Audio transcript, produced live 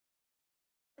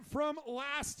from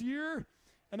last year.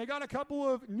 And they got a couple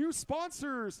of new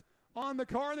sponsors on the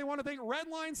car. They want to thank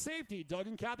Redline Safety, Doug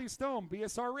and Kathy Stone,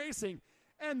 BSR Racing,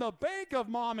 and the Bank of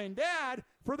Mom and Dad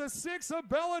for the 6 of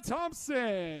Bella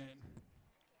Thompson.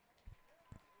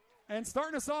 And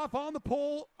starting us off on the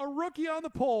pole, a rookie on the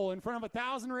pole in front of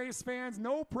 1,000 race fans.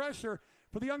 No pressure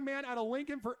for the young man out of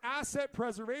Lincoln for asset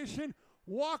preservation.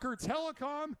 Walker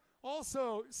Telecom,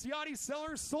 also Ciotti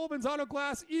Sellers, Sullivan's Auto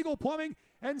Glass, Eagle Plumbing,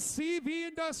 and CV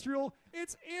Industrial.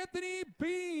 It's Anthony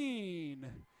Bean.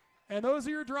 And those are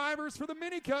your drivers for the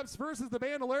Mini Cups versus the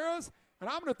Bandoleros. And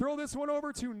I'm going to throw this one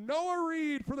over to Noah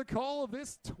Reed for the call of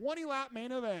this 20-lap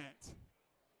main event.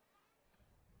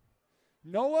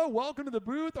 Noah, welcome to the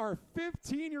booth, our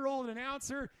 15-year-old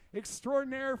announcer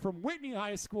extraordinaire from Whitney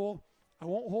High School. I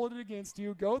won't hold it against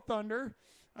you. Go Thunder.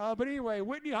 But anyway,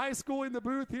 Whitney High School in the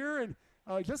booth here. And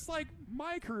just like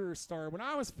my career started when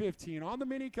I was 15 on the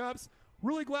Mini Cups,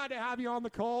 really glad to have you on the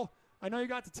call. I know you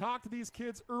got to talk to these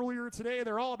kids earlier today.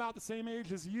 They're all about the same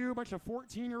age as you, a bunch of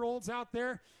 14-year-olds out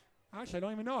there. Actually, I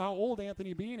don't even know how old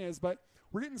Anthony Bean is, but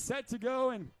we're getting set to go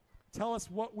and tell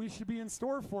us what we should be in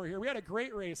store for here. We had a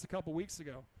great race a couple weeks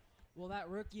ago. Well, that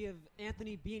rookie of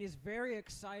Anthony Bean is very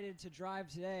excited to drive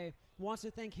today. Wants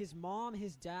to thank his mom,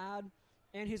 his dad,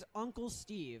 and his uncle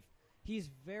Steve. He's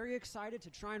very excited to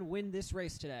try and win this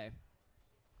race today.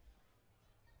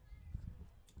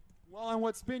 Well, and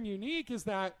what's been unique is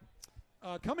that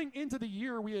coming into the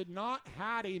year, we had not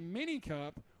had a Mini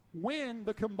Cup win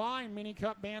the combined Mini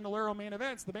Cup Bandolero main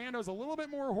events. The Bando's a little bit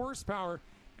more horsepower,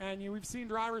 and we've seen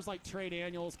drivers like Trey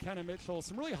Daniels, Kenna Mitchell,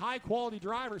 some really high-quality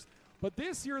drivers. But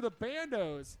this year, the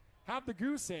Bandos have the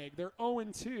goose egg. They're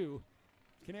 0-2.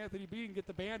 Can Anthony Bean get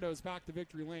the Bandos back to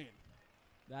victory lane?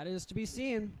 That is to be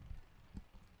seen.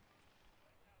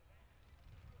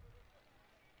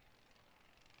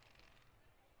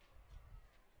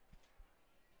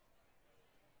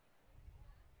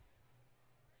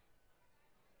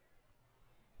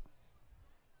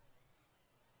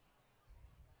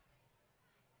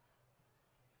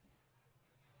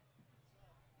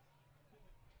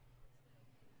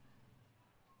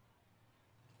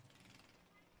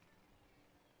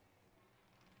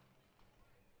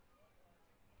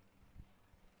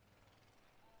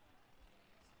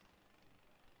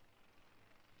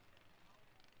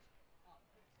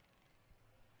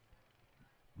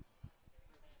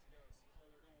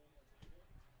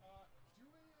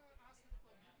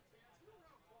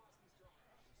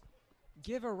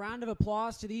 Give a round of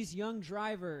applause to these young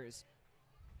drivers.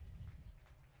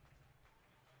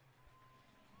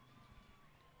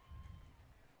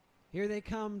 Here they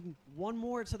come, one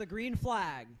more to the green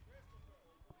flag.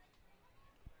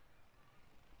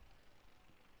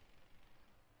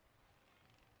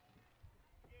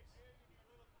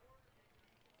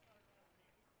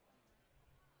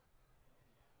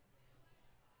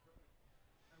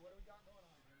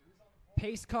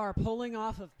 Pace car pulling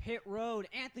off of pit road.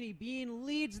 Anthony Bean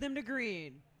leads them to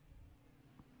green.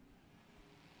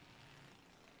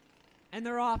 And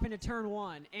they're off into turn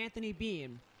one. Anthony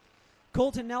Bean.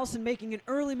 Colton Nelson making an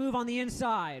early move on the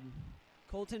inside.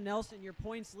 Colton Nelson, your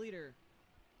points leader.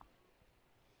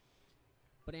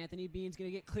 But Anthony Bean's going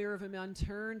to get clear of him on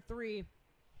turn three.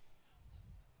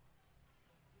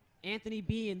 Anthony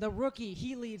Bean, the rookie,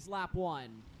 he leads lap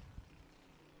one.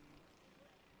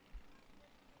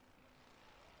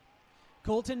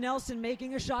 Colton Nelson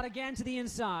making a shot again to the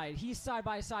inside. He's side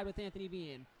by side with Anthony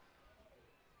Bean.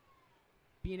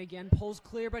 Bean again pulls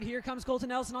clear, but here comes Colton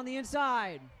Nelson on the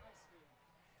inside.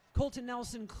 Colton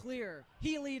Nelson clear.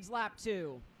 He leads lap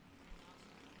two.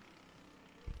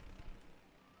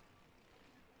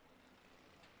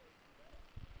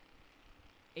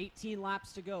 $18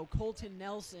 laps to go. Colton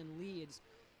Nelson leads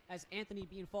as Anthony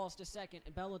Bean falls to second,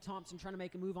 and Bella Thompson trying to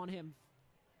make a move on him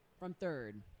from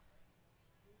third.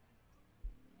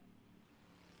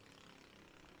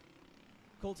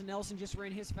 Colton Nelson just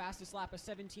ran his fastest lap of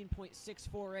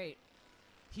 17.648.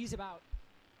 He's about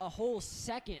a whole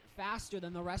second faster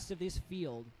than the rest of this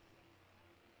field.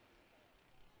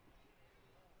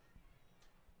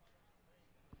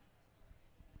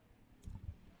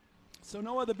 So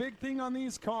Noah, the big thing on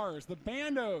these cars, the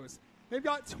Bandos, they've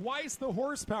got twice the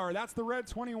horsepower. That's the red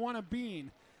 21 of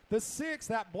Bean. The 6,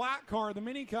 that black car, the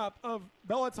Mini Cup of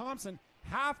Bella Thompson,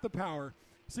 half the power.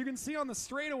 So you can see on the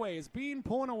straightaways, Bean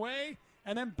pulling away,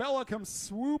 and then Bella comes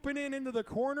swooping in into the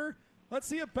corner. Let's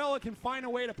see if Bella can find a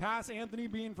way to pass Anthony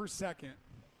Bean for second.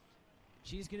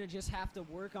 She's going to just have to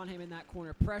work on him in that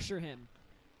corner, pressure him.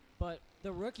 But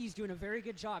the rookie's doing a very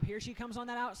good job. Here she comes on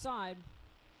that outside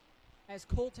as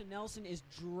Colton Nelson is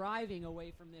driving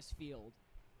away from this field.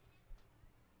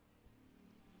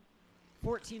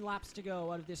 14 laps to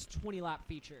go out of this 20-lap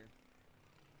feature.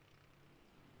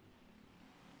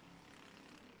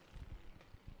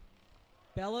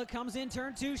 Bella comes in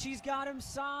turn 2. She's got him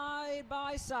side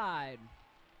by side.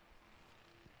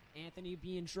 Anthony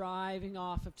Bean driving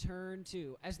off of turn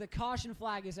 2 as the caution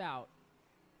flag is out.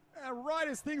 Right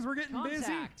as things were getting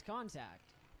busy. Contact.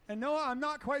 And Noah, I'm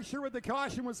not quite sure what the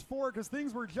caution was for because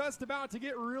things were just about to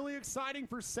get really exciting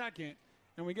for second.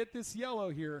 And we get this yellow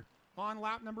here on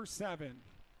lap number 7.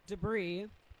 Debris.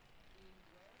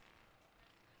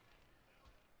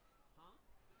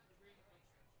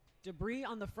 Debris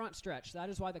on the front stretch. That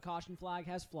is why the caution flag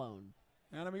has flown.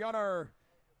 And then we got our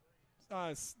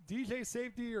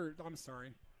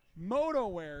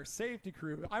MotoWear safety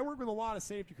crew. I work with a lot of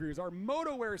safety crews. Our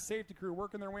MotoWear safety crew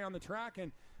working their way on the track,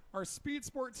 and our Speed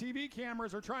Sport TV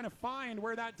cameras are trying to find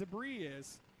where that debris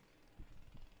is.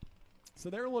 So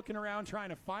they're looking around trying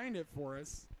to find it for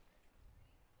us.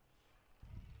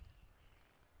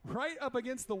 Right up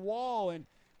against the wall, and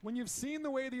when you've seen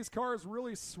the way these cars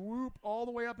really swoop all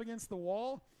the way up against the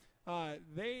wall,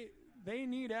 they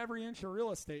need every inch of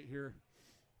real estate here.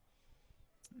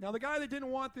 Now, the guy that didn't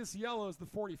want this yellow is the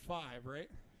 45, right?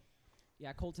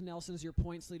 Yeah, Colton Nelson's your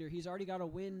points leader. He's already got a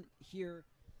win here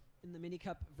in the Mini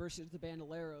Cup versus the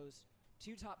Bandoleros.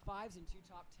 2 top 5s and 2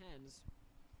 top 10s.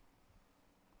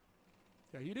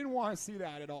 Yeah, he didn't want to see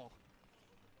that at all.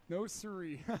 No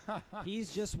siree.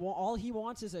 He's just, all he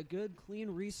wants is a good, clean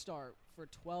restart for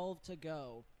 12 to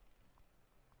go.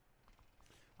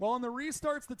 Well, and the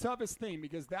restart's the toughest thing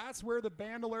because that's where the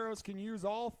Bandoleros can use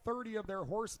all 30 of their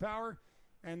horsepower.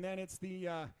 And then it's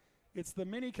the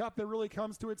Mini Cup that really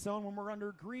comes to its own when we're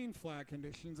under green flag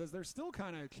conditions, as they're still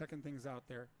kind of checking things out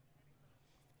there.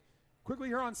 Quickly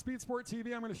here on Speed Sport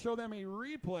TV, I'm going to show them a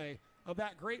replay of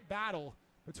that great battle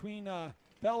between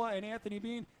Bella and Anthony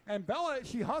Bean. And Bella,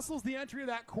 she hustles the entry of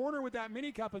that corner with that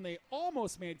Mini Cup, and they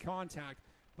almost made contact,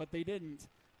 but they didn't.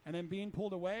 And then Bean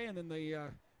pulled away, and then the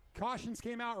cautions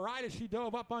came out right as she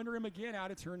dove up under him again out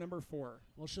of turn number 4.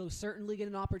 Well, she'll certainly get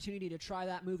an opportunity to try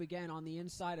that move again on the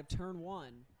inside of turn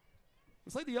 1.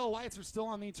 Looks like the yellow lights are still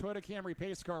on the Toyota Camry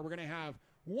pace car. We're going to have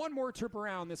one more trip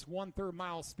around this 1/3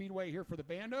 mile speedway here for the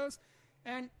Bandos.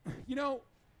 And, you know,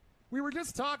 we were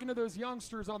just talking to those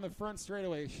youngsters on the front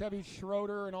straightaway, Chevy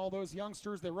Schroeder and all those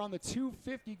youngsters that run the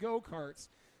 250 go-karts.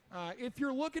 If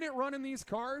you're looking at running these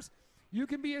cars, you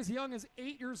can be as young as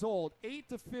 8 years old, 8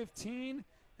 to 15.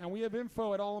 And we have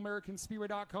info at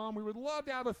allamericансpeedway.com. We would love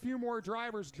to have a few more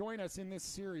drivers join us in this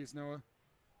series, Noah.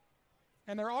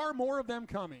 And there are more of them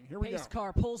coming. Here we go. Pace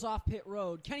car pulls off pit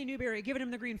road. Kenny Newberry giving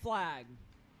him the green flag.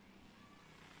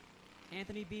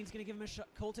 Anthony Bean's going to give him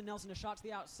Colton Nelson a shot to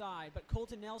the outside, but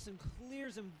Colton Nelson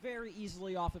clears him very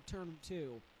easily off of turn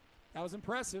 2. That was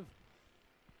impressive.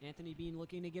 Anthony Bean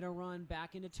looking to get a run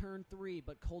back into turn 3,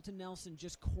 but Colton Nelson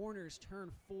just corners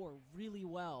turn 4 really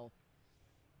well.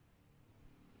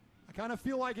 I kind of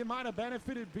feel like it might have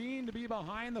benefited Bean to be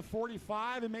behind the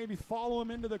 45 and maybe follow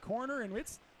him into the corner, and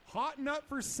it's hotting up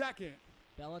for second.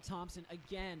 Bella Thompson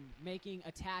again making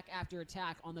attack after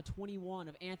attack on the 21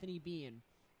 of Anthony Bean.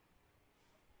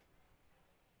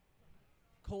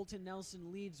 Colton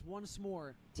Nelson leads once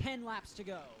more. 10 laps to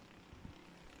go.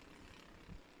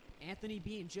 Anthony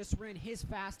Bean just ran his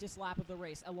fastest lap of the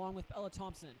race along with Bella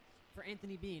Thompson. For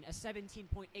Anthony Bean, a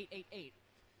 17.888.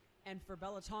 And for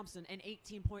Bella Thompson, an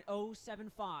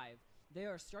 18.075. They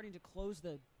are starting to close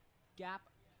the gap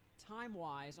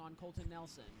time-wise on Colton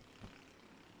Nelson.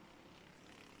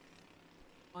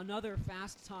 Another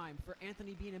fast time for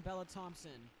Anthony Bean and Bella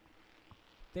Thompson.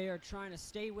 They are trying to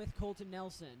stay with Colton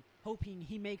Nelson, hoping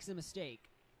he makes a mistake.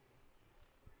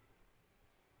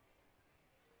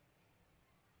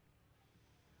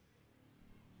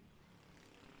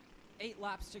 Eight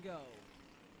laps to go.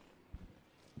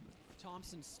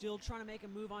 Thompson still trying to make a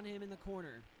move on him in the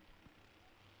corner.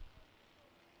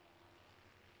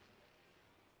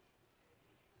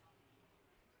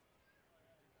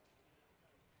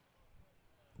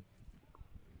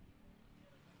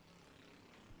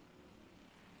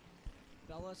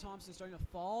 Bella Thompson starting to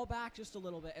fall back just a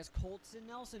little bit as Colton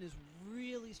Nelson is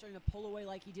really starting to pull away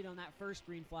like he did on that first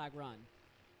green flag run.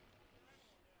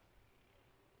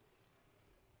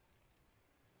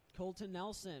 Colton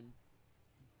Nelson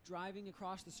driving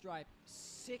across the stripe.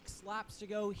 6 laps to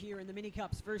go here in the Mini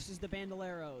Cups versus the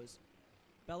Bandoleros.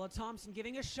 Bella Thompson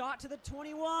giving a shot to the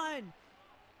 21.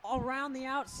 Around the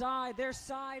outside, they're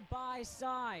side by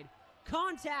side.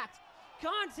 Contact!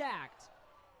 Contact!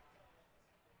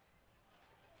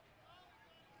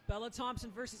 Bella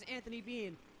Thompson versus Anthony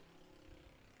Bean.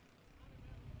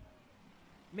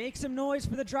 Make some noise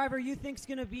for the driver you think's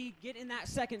going to be get in that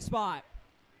second spot.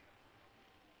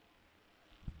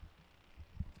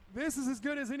 This is as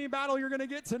good as any battle you're going to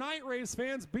get tonight, race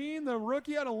fans. Bean, the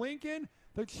rookie out of Lincoln,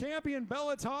 the champion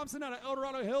Bella Thompson out of El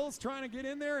Dorado Hills trying to get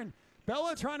in there, and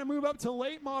Bella trying to move up to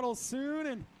late models soon.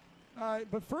 And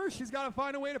but first, she's got to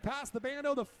find a way to pass the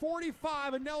Bando. The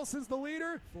 45, and Nelson's the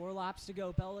leader. 4 laps to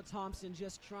go. Bella Thompson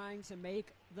just trying to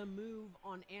make the move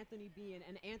on Anthony Bean,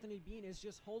 and Anthony Bean is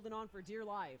just holding on for dear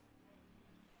life.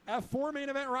 F4 main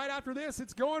event right after this.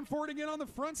 It's going for it again on the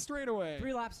front straightaway.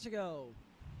 3 laps to go.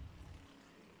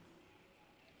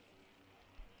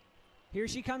 Here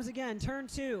she comes again, turn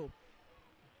 2.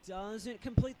 Doesn't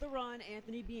complete the run.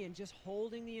 Anthony Bean just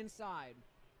holding the inside.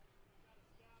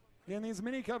 Again, these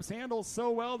mini cups handle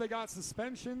so well. They got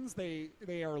suspensions. They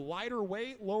are lighter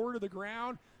weight, lower to the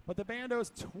ground, but the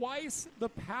Bando's twice the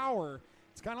power.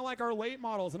 It's kind of like our late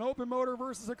models, an open motor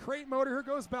versus a crate motor. Here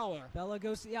goes Bella. Bella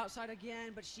goes to the outside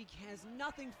again, but she has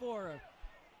nothing for her.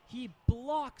 He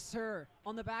blocks her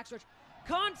on the backstretch.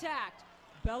 Contact!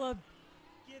 Bella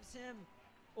gives him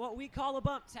what we call a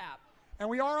bump tap. And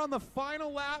we are on the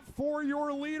final lap for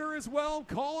your leader as well.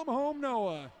 Call him home,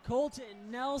 Noah.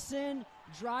 Colton Nelson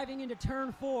driving into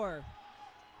turn 4.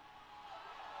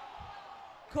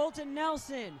 Colton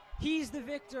Nelson, he's the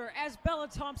victor as Bella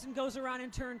Thompson goes around in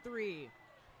turn 3.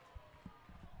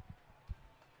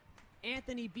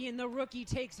 Anthony Bean, the rookie,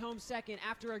 takes home second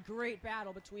after a great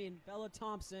battle between Bella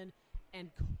Thompson and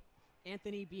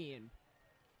Anthony Bean.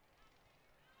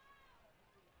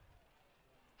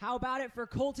 How about it for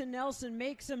Colton Nelson?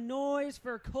 Make some noise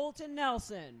for Colton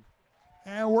Nelson.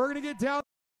 And we're going to get down